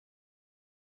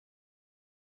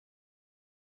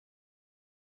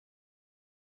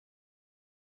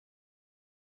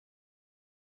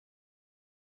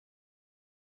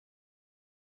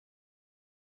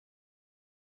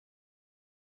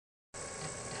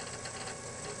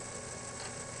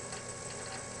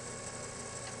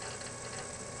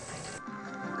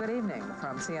Good evening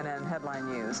from CNN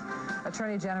Headline News.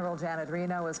 Attorney General Janet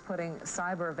Reno is putting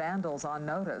cyber vandals on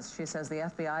notice. She says the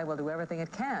FBI will do everything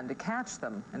it can to catch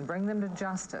them and bring them to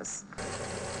justice.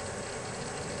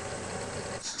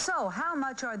 So, how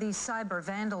much are these cyber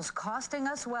vandals costing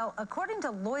us? Well, according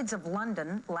to Lloyd's of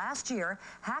London, last year,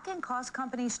 hacking cost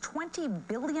companies $20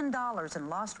 billion in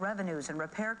lost revenues and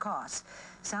repair costs.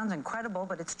 Sounds incredible,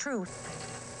 but it's true.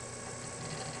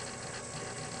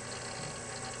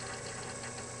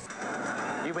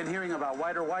 You've been hearing about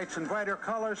whiter whites and brighter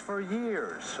colors for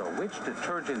years. So which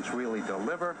detergents really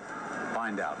deliver?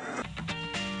 Find out.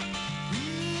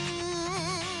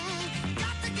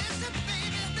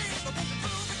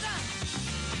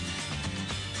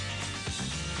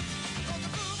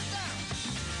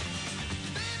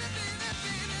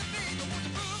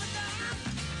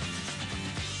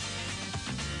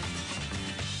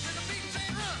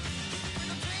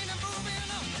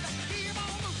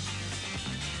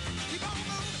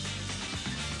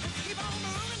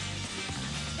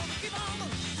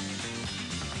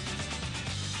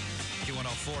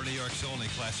 Q104, New York's only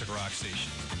classic rock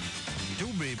station.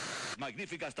 Doobie.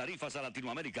 Magníficas tarifas a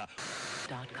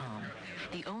Latinoamérica.com,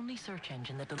 the only search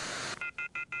engine that...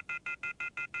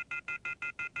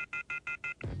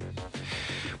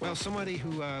 Well, somebody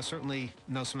who certainly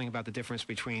knows something about the difference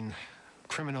between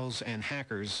criminals and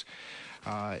hackers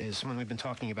is someone we've been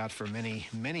talking about for many,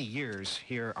 many years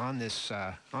here on this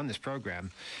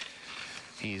program.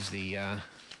 He's the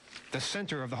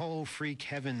center of the whole Free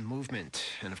Kevin movement,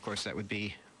 and of course that would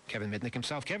be Kevin Mitnick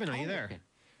himself. Kevin, are you there?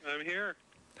 I'm here.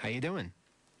 How you doing?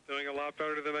 Doing a lot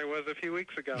better than I was a few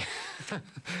weeks ago.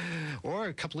 Or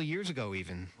a couple of years ago,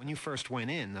 even. When you first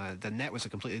went in, the net was a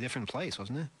completely different place,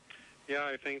 wasn't it? Yeah,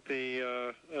 I think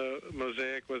the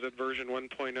Mosaic was at version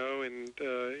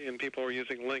 1.0, and people were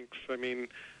using links. I mean,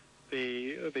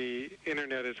 the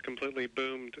internet has completely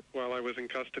boomed while I was in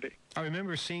custody. I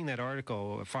remember seeing that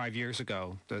article 5 years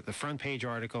ago, the front page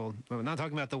article. We're not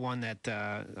talking about the one that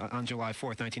on July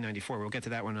 4th, 1994. We'll get to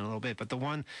that one in a little bit. But the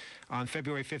one on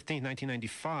February 15th,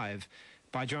 1995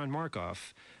 by John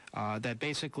Markoff that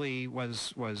basically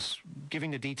was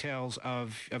giving the details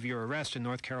of your arrest in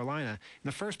North Carolina. In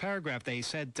the first paragraph, they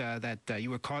said that you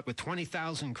were caught with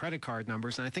 20,000 credit card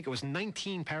numbers, and I think it was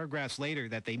 19 paragraphs later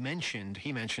that he mentioned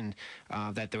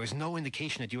that there was no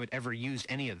indication that you had ever used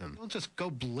any of them. Don't just go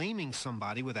blaming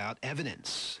somebody without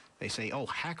evidence. They say, oh,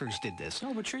 hackers did this.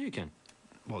 No, but sure you can.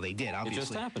 Well, they did, obviously. It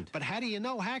just happened. But how do you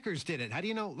know hackers did it? How do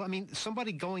you know? I mean,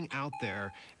 somebody going out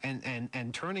there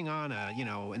and turning on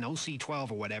an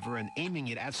OC-12 or whatever and aiming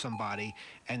it at somebody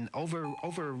and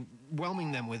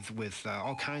overwhelming them with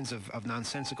all kinds of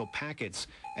nonsensical packets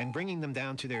and bringing them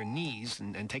down to their knees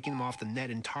and taking them off the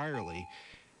net entirely,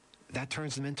 that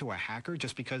turns them into a hacker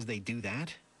just because they do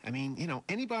that? I mean,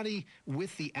 anybody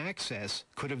with the access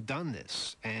could have done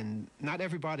this, and not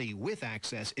everybody with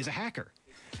access is a hacker.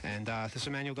 And this is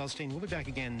Emmanuel Goldstein. We'll be back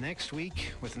again next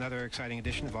week with another exciting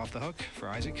edition of Off the Hook. For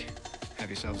Isaac, have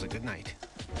yourselves a good night.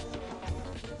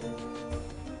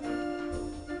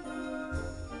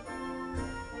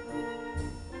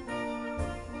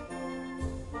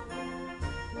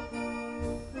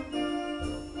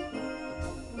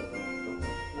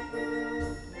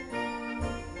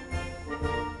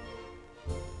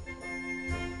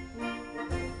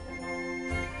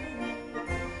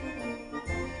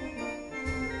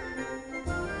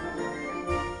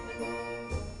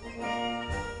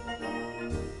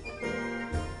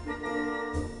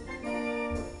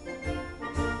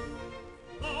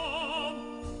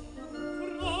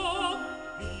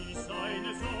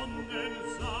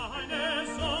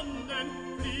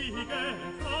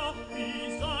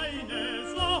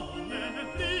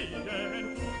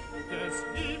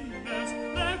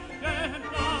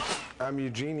 I'm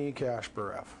Eugene E.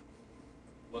 Kashbarev.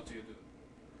 What do you do?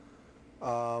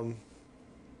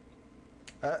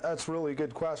 That's a really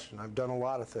good question. I've done a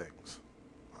lot of things.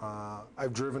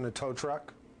 I've driven a tow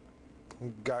truck.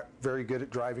 Got very good at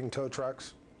driving tow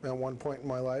trucks at one point in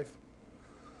my life.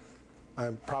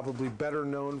 I'm probably better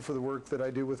known for the work that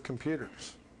I do with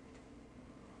computers.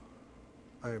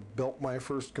 I built my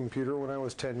first computer when I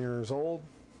was 10 years old.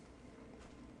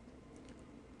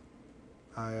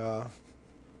 I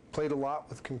played a lot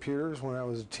with computers when I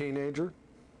was a teenager.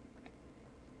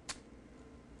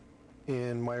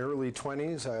 In my early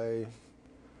 20s, I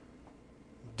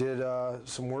did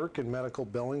some work in medical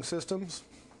billing systems.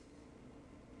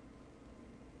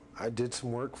 I did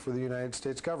some work for the United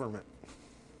States government.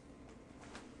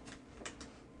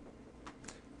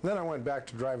 Then I went back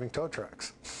to driving tow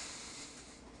trucks.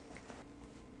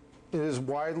 It is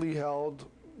widely held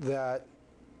that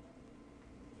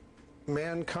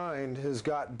mankind has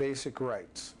got basic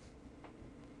rights.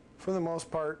 For the most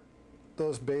part,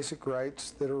 those basic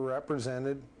rights that are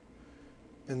represented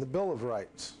in the Bill of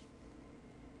Rights,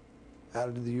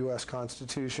 added to the U.S.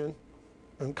 Constitution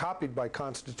and copied by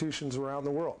constitutions around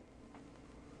the world.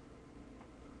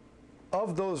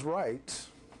 Of those rights,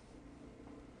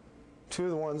 two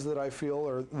of the ones that I feel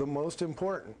are the most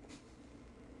important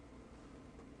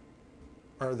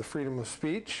are the freedom of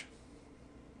speech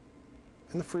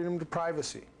and the freedom to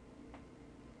privacy.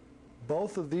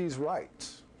 Both of these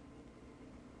rights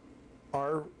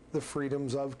are the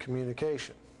freedoms of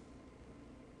communication.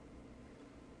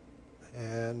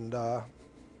 And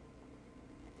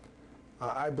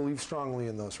I believe strongly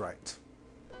in those rights.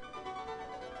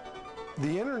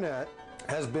 The internet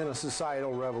has been a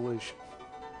societal revolution.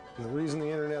 And the reason the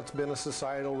internet's been a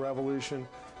societal revolution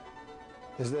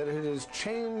is that it has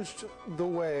changed the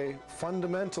way,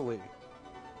 fundamentally,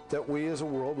 that we as a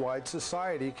worldwide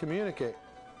society communicate.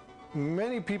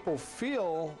 Many people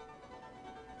feel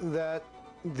that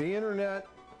the internet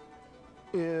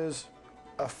is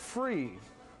a free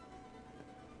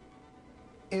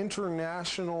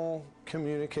international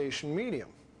communication medium,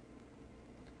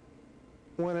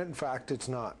 when in fact it's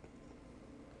not.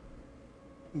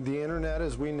 The internet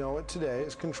as we know it today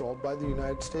is controlled by the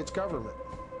United States government.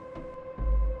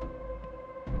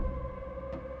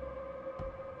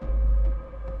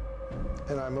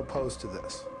 And I'm opposed to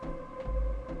this.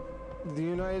 The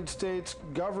United States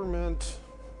government,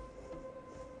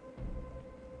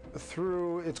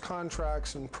 through its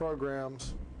contracts and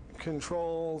programs,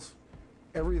 controls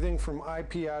everything from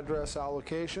IP address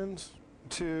allocations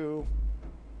to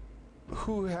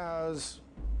who has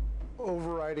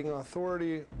overriding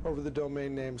authority over the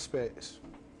domain name space.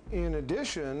 In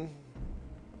addition,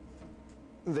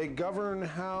 they govern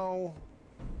how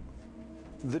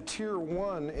the Tier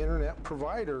 1 internet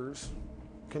providers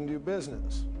can do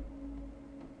business.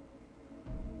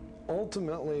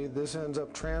 Ultimately, this ends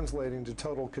up translating to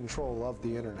total control of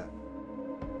the internet.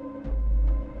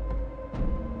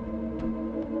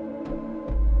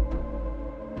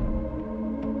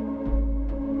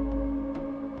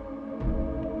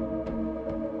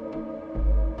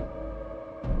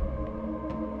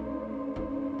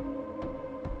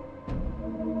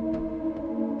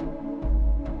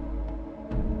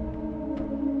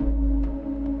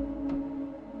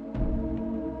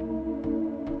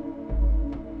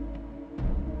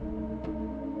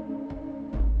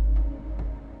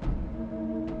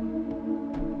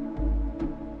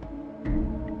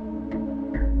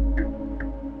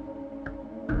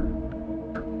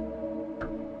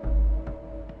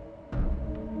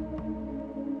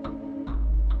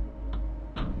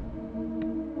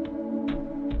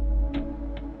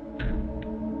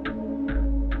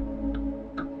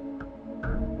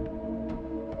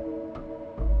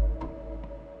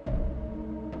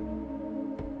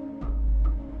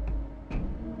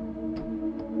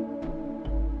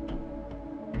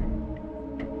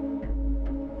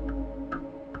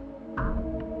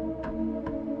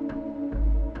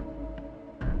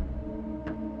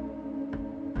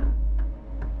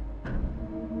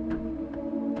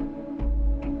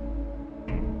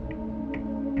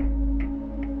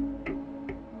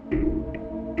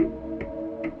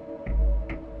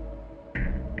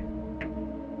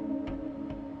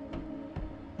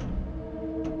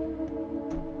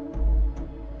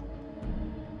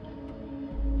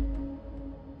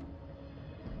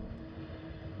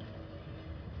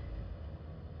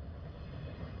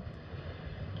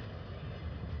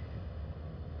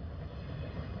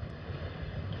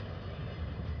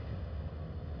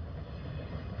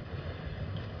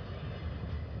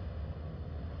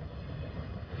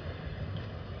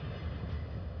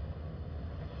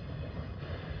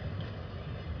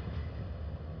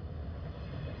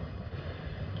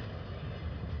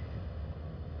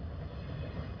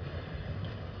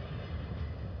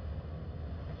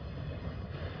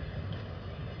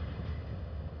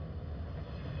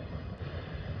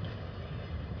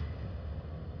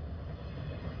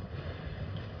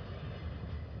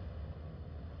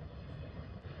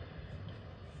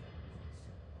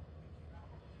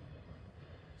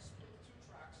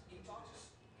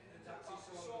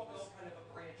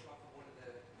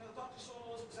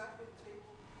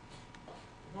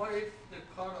 What if the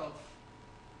cutoff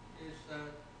is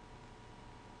that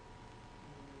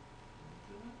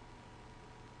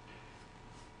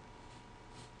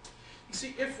you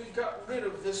see, if we got rid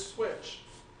of this switch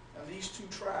and these two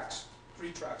tracks,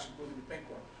 3 tracks including the pink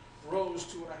one, rose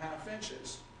 2.5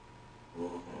 inches,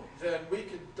 then we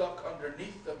could duck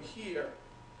underneath them here,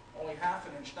 only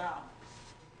 1/2 inch down.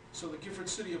 So the Gifford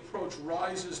City approach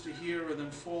rises to here and then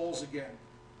falls again.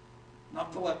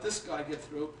 Not to let this guy get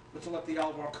through, but to let the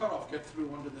Alvar cutoff get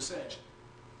through under this edge.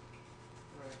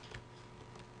 Right.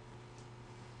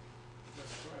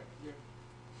 That's correct, yeah.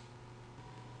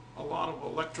 A lot of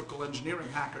electrical engineering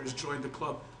hackers joined the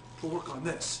club to work on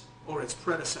this, or its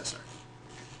predecessor.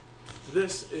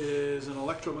 This is an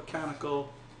electromechanical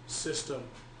system.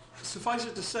 Suffice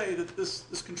it to say that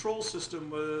this control system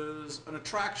was an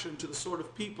attraction to the sort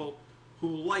of people who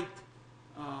liked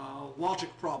logic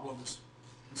problems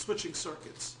and switching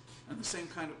circuits, and the same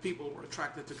kind of people were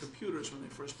attracted to computers when they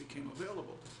first became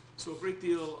available. So a great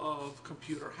deal of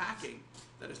computer hacking,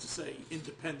 that is to say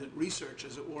independent research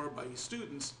as it were by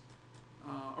students,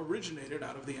 originated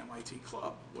out of the MIT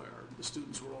club, where the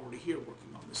students were already here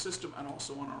working on the system and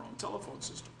also on our own telephone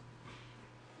system.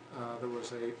 There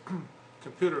was a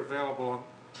computer available in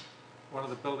one of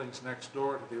the buildings next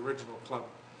door to the original club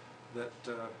that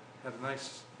had a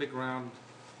nice big round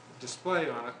display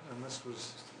on it, and this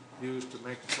was used to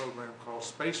make a program called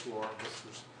Space War, which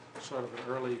was sort of an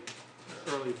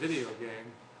early video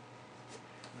game,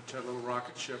 which had little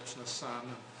rocket ships and a sun.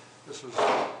 And this was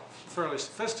fairly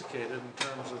sophisticated in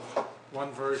terms of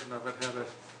one version of it had a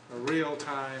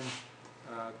real-time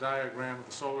diagram of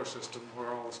the solar system where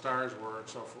all the stars were and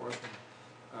so forth.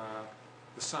 And,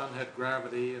 the sun had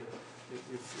gravity, and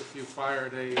if you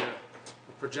fired a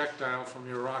projectile from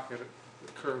your rocket,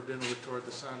 it curved inward toward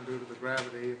the sun due to the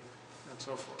gravity and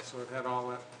so forth. So it had all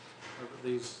that,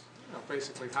 these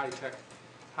basically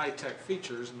high-tech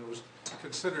features, and it was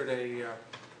considered an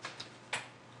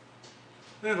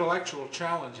intellectual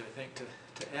challenge, I think,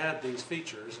 to add these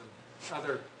features.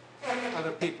 And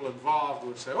other people involved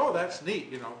would say, "Oh, that's neat.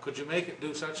 You know, could you make it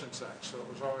do such and such?" So it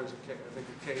was always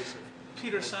a case of.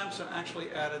 Peter Sampson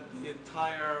actually added the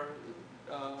entire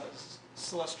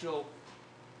celestial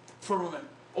firmament,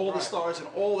 all the stars in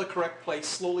all the correct place,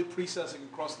 slowly precessing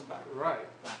across the back. Right,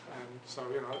 and so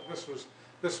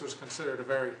this was considered a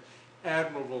very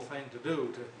admirable thing to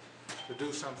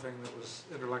do something that was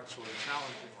intellectually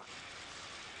challenging.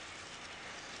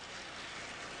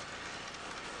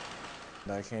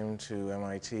 I came to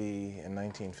MIT in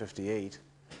 1958.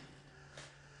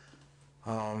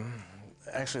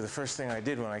 Actually, the first thing I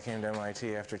did when I came to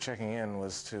MIT after checking in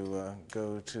was to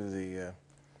go to the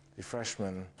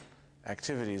freshman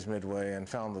activities midway and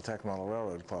found the Tech Model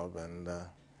Railroad Club,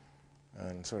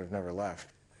 and sort of never left.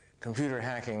 Computer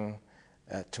hacking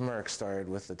at Merck started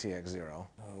with the TX0.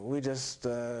 We just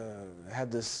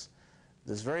had this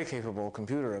very capable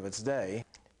computer of its day.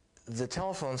 The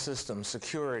telephone system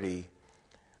security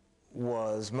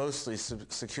was mostly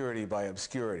security by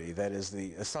obscurity. That is,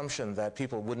 the assumption that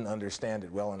people wouldn't understand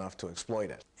it well enough to exploit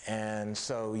it. And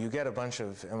so you get a bunch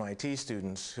of MIT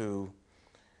students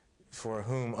for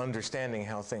whom understanding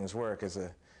how things work is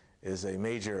a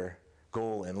major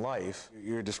goal in life.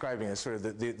 You're describing as sort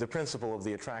of the principle of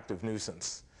the attractive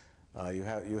nuisance. You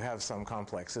have some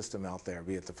complex system out there,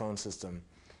 be it the phone system,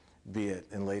 be it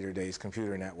in later days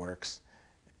computer networks,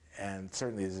 and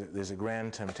certainly there's a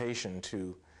grand temptation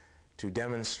to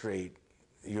demonstrate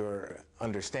your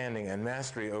understanding and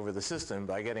mastery over the system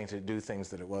by getting to do things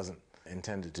that it wasn't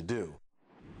intended to do.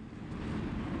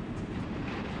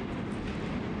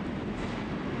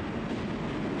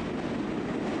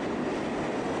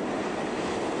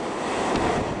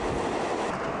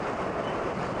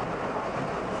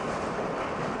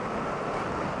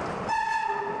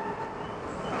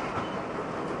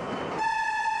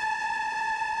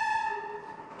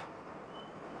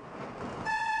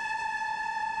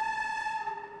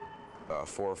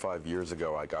 Four or 5 years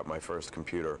ago, I got my first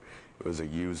computer. It was a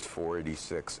used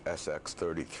 486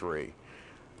 SX33.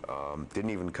 Didn't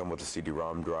even come with a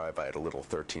CD-ROM drive. I had a little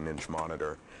 13-inch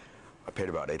monitor. I paid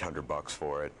about $800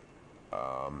 for it.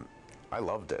 I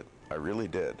loved it. I really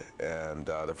did. And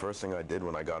the first thing I did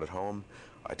when I got it home,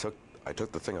 I took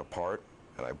the thing apart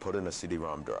and I put in a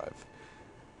CD-ROM drive.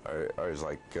 I was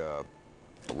like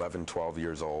 11, 12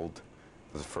 years old.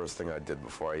 It was the first thing I did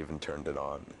before I even turned it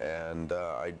on, and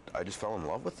I just fell in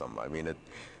love with them. I mean,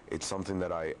 it's something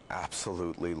that I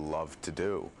absolutely love to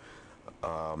do.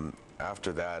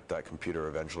 After that computer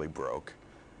eventually broke.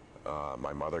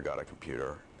 My mother got a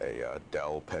computer, a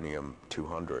Dell Pentium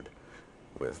 200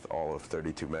 with all of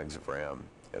 32 megs of RAM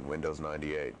and Windows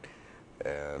 98.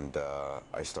 And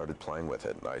I started playing with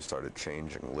it, and I started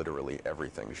changing literally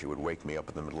everything. She would wake me up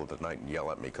in the middle of the night and yell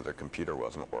at me because her computer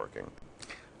wasn't working.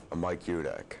 I'm Mike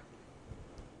Udek.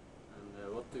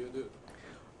 And what do you do?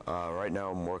 Right now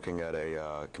I'm working at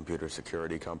a computer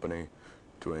security company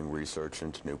doing research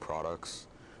into new products.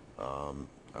 I'm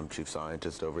chief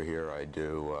scientist over here. I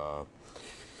do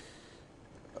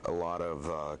A lot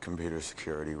of computer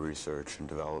security research and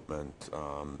development.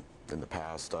 In the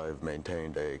past, I've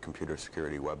maintained a computer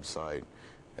security website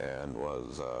and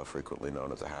was frequently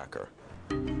known as a hacker.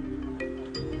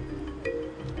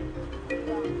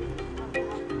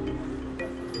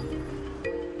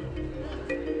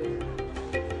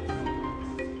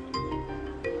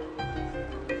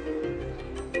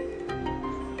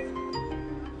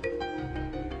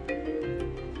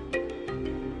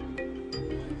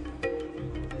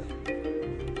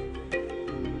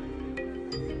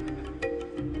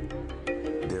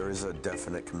 A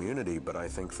definite community, but I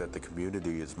think that the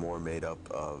community is more made up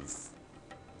of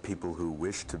people who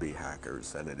wish to be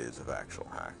hackers than it is of actual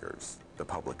hackers, the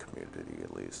public community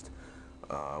at least.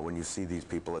 When you see these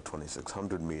people at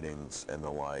 2600 meetings and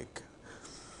the like,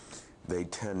 they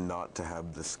tend not to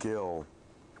have the skill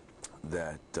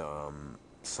that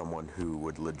someone who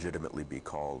would legitimately be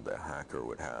called a hacker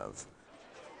would have.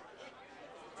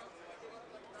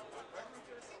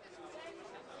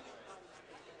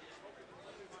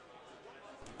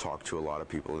 Talk to a lot of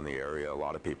people in the area, a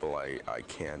lot of people I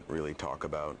can't really talk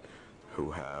about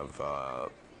who have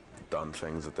done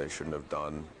things that they shouldn't have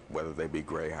done, whether they be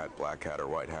gray hat, black hat, or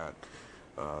white hat.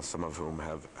 Some of whom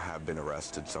have been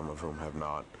arrested, some of whom have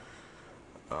not.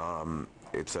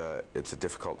 It's a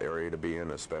difficult area to be in,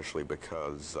 especially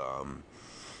because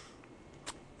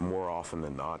more often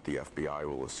than not, the FBI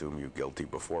will assume you guilty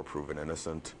before proven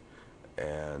innocent,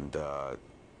 and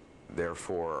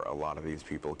therefore, a lot of these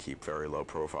people keep very low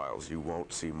profiles. You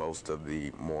won't see most of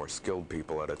the more skilled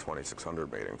people at a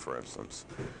 2600 meeting, for instance.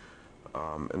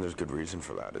 And there's good reason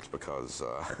for that. It's because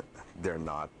they're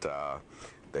not,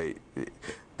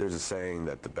 there's a saying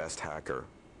that the best hacker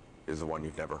is the one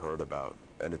you've never heard about,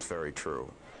 and it's very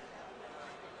true.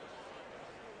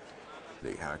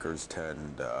 The hackers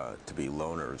tend to be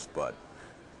loners, but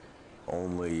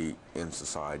only in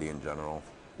society in general,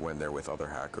 when they're with other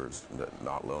hackers,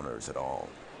 not loners at all.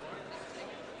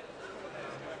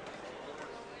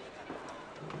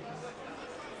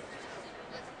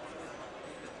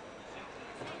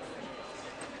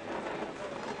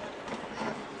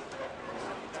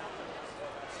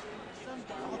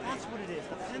 Oh, that's what it is,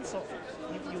 the pencil.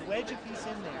 You wedge a piece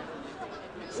in there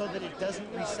so that it doesn't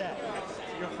reset.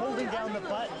 You're holding down the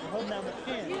button, you're holding down the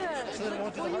pin, so that it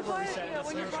won't do the hardware reset. Yeah,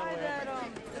 when you buy that,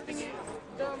 the thingy,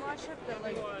 the Machip, that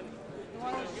like, the one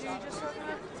you just talking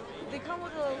about, they come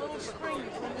with a little spring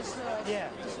from this,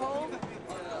 this hole.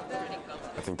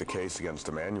 I think the case against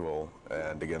Emmanuel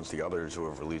and against the others who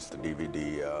have released the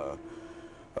DVD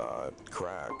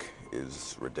crack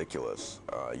is ridiculous.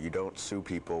 You don't sue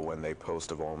people when they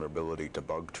post a vulnerability to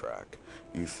bug track.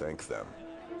 You thank them.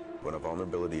 When a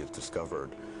vulnerability is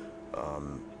discovered,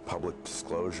 public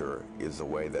disclosure is the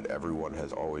way that everyone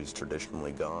has always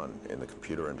traditionally gone in the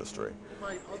computer industry.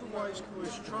 Might otherwise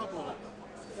cause trouble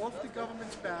off the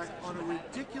government's back on a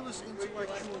ridiculous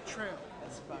intellectual trail.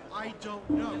 I don't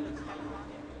know.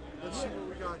 Let's see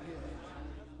what we got here.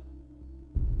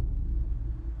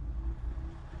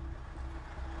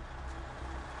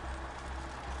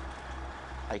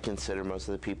 I consider most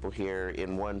of the people here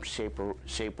in one shape,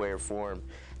 way, or form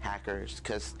hackers,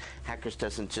 because hackers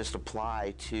doesn't just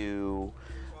apply to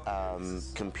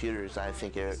computers. I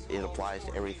think it applies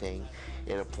to everything.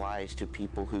 It applies to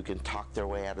people who can talk their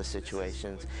way out of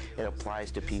situations. It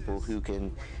applies to people who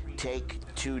can take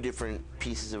two different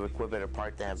pieces of equipment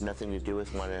apart that have nothing to do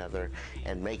with one another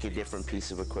and make a different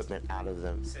piece of equipment out of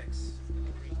them.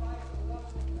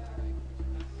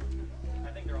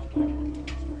 I think they're all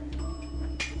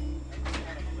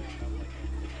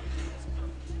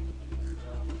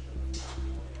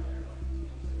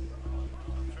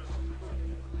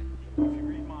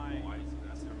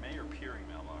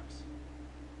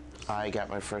I got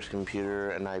my first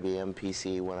computer, an IBM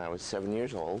PC, when I was 7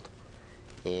 years old,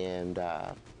 and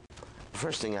the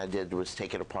first thing I did was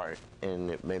take it apart,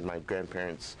 and it made my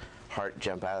grandparents' heart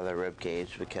jump out of their rib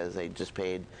cage because they just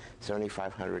paid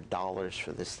 $7,500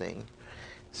 for this thing.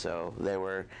 So they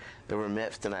were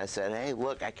miffed, and I said, "Hey,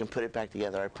 look, I can put it back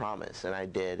together, I promise," and I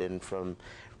did. And from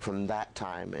that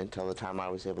time until the time I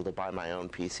was able to buy my own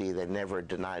PC, they never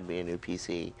denied me a new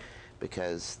PC,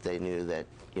 because they knew that,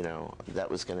 you know, that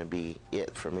was going to be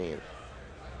it for me.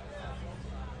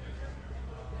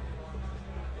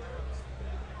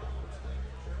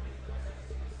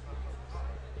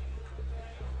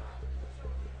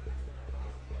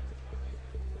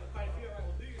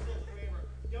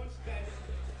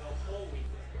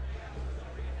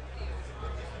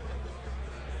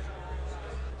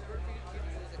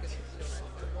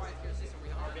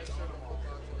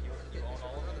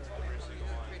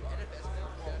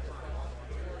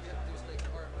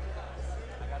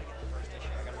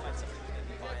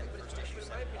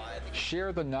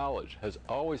 share the knowledge has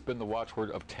always been the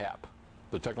watchword of TAP,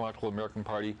 the Technological American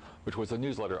Party, which was a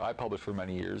newsletter I published for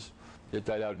many years. It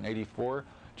died out in '84,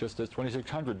 just as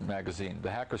 2600 magazine, the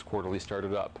Hackers Quarterly,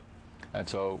 started up. And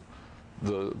so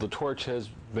the torch has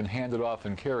been handed off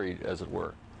and carried, as it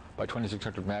were, by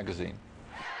 2600 magazine.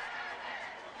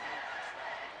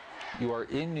 You are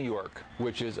in New York,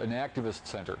 which is an activist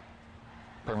center,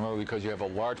 primarily because you have a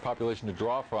large population to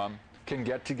draw from, can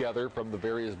get together from the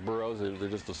various boroughs. They're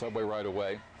just a subway ride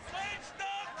away.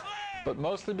 But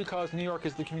mostly because New York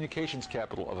is the communications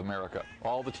capital of America.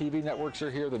 All the TV networks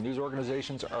are here, the news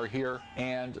organizations are here,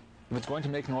 and if it's going to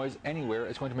make noise anywhere,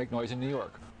 it's going to make noise in New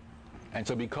York. And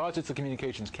so because it's the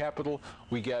communications capital,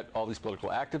 we get all these political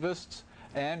activists,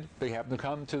 and they happen to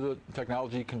come to the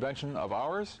technology convention of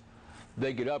ours.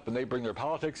 They get up and they bring their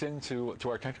politics into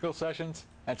our technical sessions,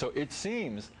 and so it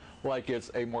seems like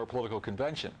it's a more political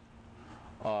convention.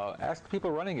 Ask the people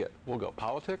running it. We'll go,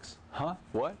 politics? Huh?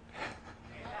 What?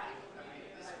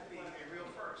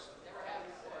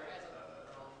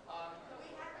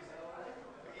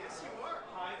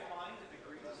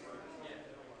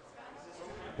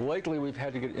 Lately, we've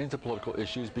had to get into political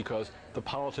issues because the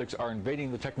politics are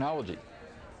invading the technology.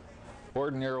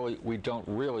 Ordinarily, we don't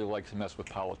really like to mess with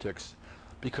politics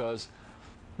because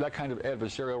that kind of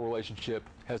adversarial relationship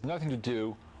has nothing to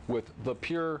do with the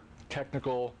pure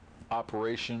technical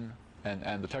operation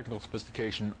and the technical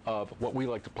sophistication of what we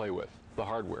like to play with, the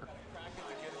hardware.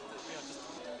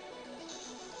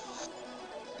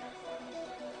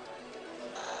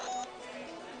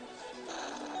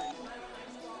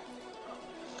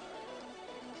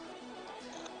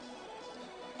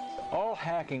 All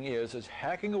hacking is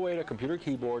hacking away at a computer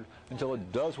keyboard until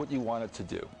it does what you want it to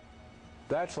do.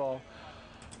 That's all.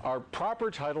 Our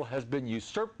proper title has been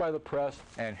usurped by the press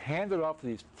and handed off to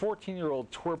these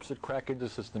 14-year-old twerps that crack into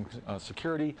system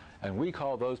security, and we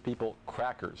call those people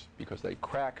crackers because they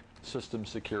crack system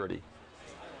security.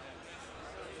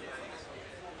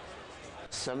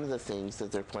 Some of the things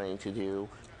that they're planning to do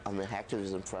on the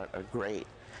hacktivism front are great,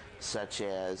 such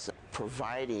as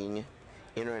providing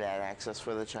internet access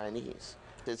for the Chinese.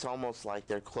 It's almost like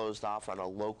they're closed off on a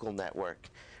local network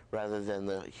rather than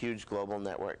the huge global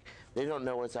network. They don't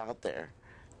know what's out there.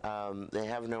 They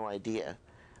have no idea.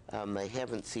 They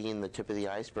haven't seen the tip of the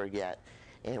iceberg yet.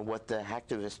 And what the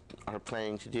hacktivists are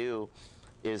planning to do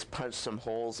is punch some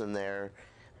holes in their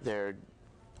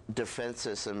defense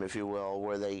system, if you will,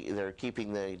 where they're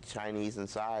keeping the Chinese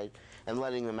inside and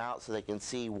letting them out so they can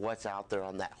see what's out there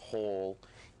on that whole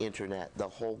internet, the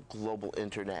whole global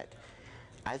internet.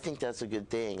 I think that's a good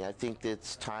thing. I think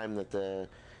it's time that the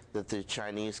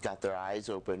Chinese got their eyes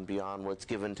open beyond what's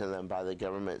given to them by the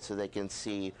government so they can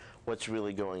see what's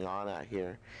really going on out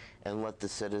here and let the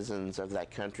citizens of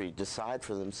that country decide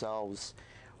for themselves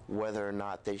whether or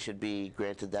not they should be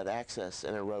granted that access,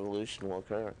 and a revolution will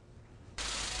occur.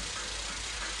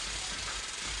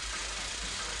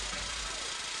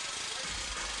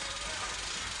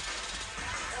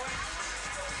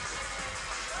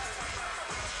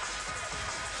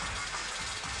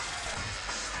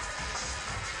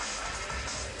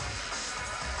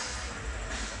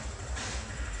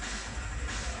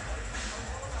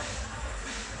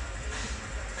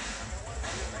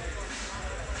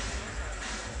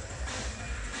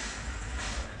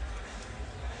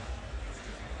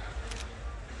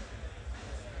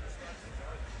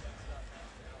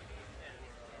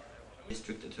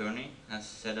 District Attorney has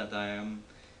said that I am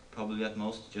probably at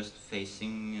most just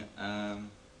facing a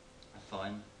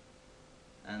fine.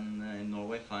 And in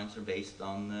Norway, fines are based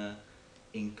on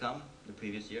income the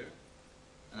previous year.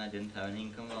 And I didn't have any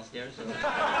income last year, so...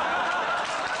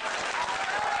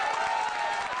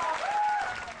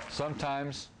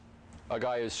 Sometimes a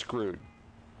guy is screwed.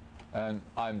 And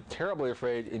I'm terribly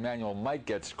afraid Emanuel might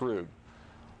get screwed.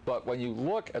 But when you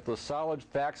look at the solid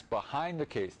facts behind the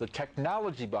case, the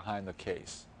technology behind the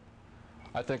case,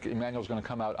 I think Emanuel's going to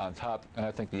come out on top, and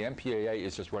I think the MPAA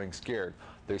is just running scared.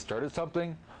 They started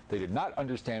something, they did not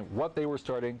understand what they were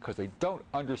starting because they don't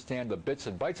understand the bits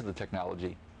and bytes of the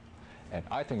technology, and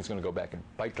I think it's going to go back and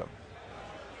bite them.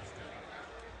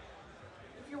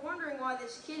 If you're wondering why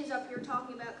this kid is up here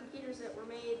talking about computers that were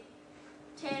made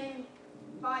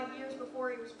 5 years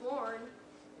before he was born,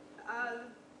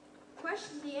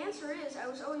 the answer is I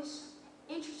was always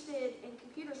interested in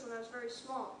computers when I was very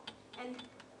small, and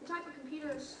the type of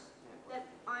computers that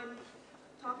I'm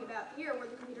talking about here were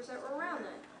the computers that were around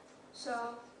then.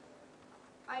 So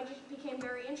I just became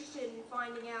very interested in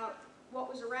finding out what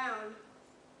was around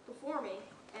before me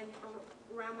and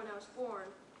around when I was born.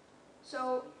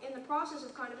 So in the process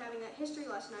of kind of having that history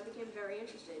lesson, I became very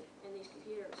interested in these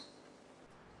computers.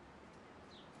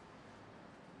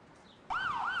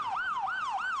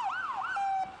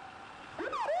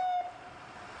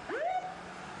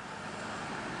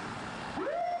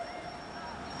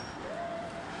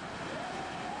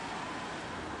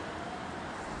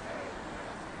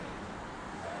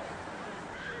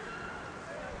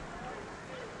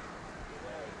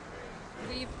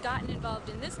 gotten involved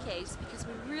in this case because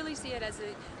we really see it as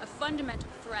a fundamental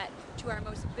threat to our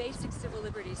most basic civil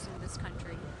liberties in this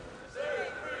country.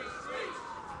 Save free speech!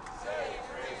 Save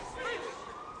free speech!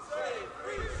 Save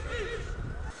free speech!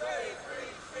 Save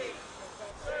free speech!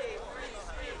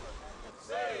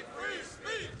 Save free speech! Save free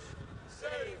speech!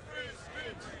 Save free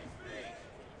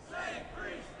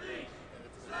speech!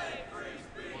 Save free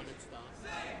speech!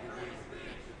 Save free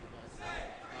speech!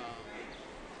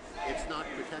 It's not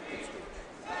protected speech.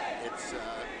 It's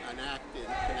an act in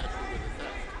connection with a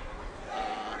theft.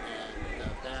 And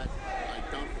that, I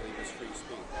don't believe, is free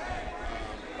speech.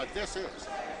 But this is.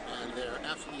 And they're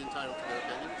absolutely entitled to their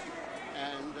opinions.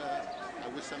 And I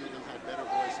wish some of them had better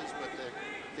voices, but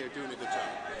they're doing a good job.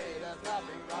 There's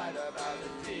nothing right about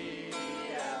the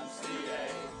DMCA.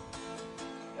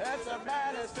 It's a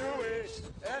menace to each.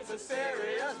 It's a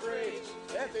serious breach.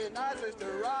 It denies us the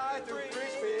right to free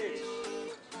speech.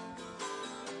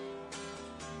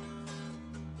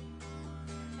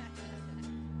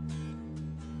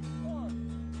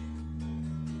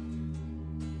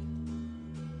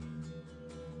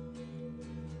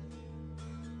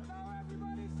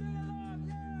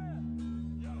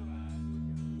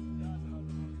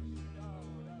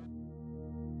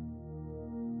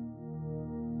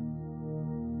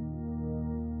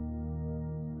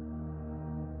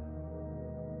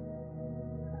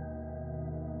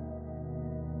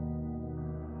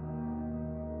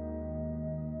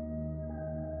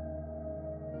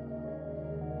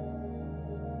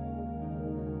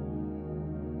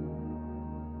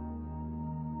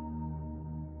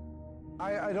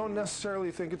 I don't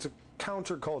necessarily think it's a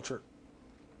counterculture.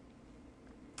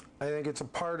 I think it's a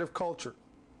part of culture.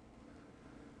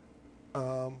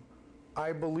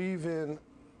 I believe in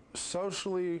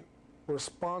socially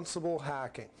responsible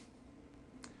hacking.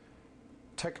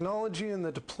 Technology and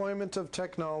the deployment of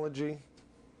technology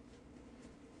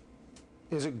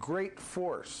is a great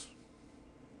force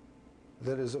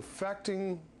that is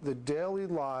affecting the daily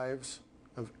lives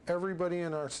of everybody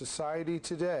in our society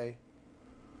today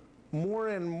more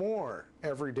and more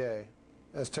every day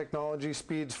as technology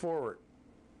speeds forward.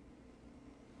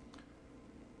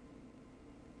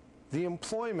 The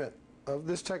employment of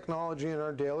this technology in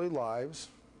our daily lives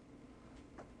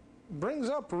brings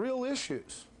up real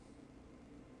issues.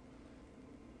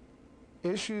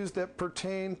 Issues that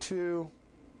pertain to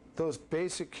those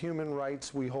basic human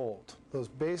rights we hold, those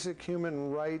basic human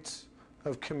rights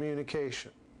of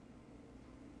communication.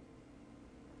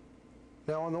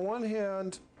 Now, on the one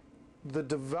hand, the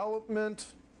development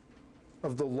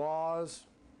of the laws,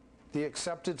 the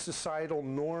accepted societal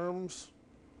norms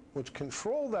which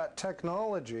control that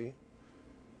technology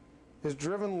is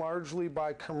driven largely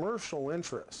by commercial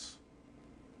interests.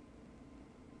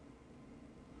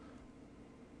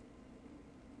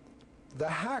 The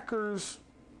hackers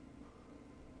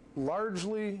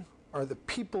largely are the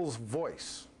people's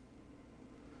voice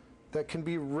that can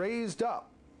be raised up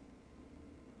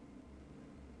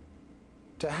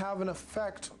to have an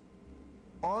effect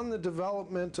on the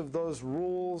development of those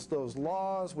rules, those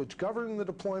laws which govern the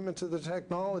deployment of the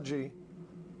technology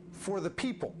for the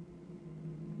people,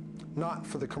 not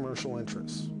for the commercial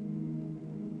interests.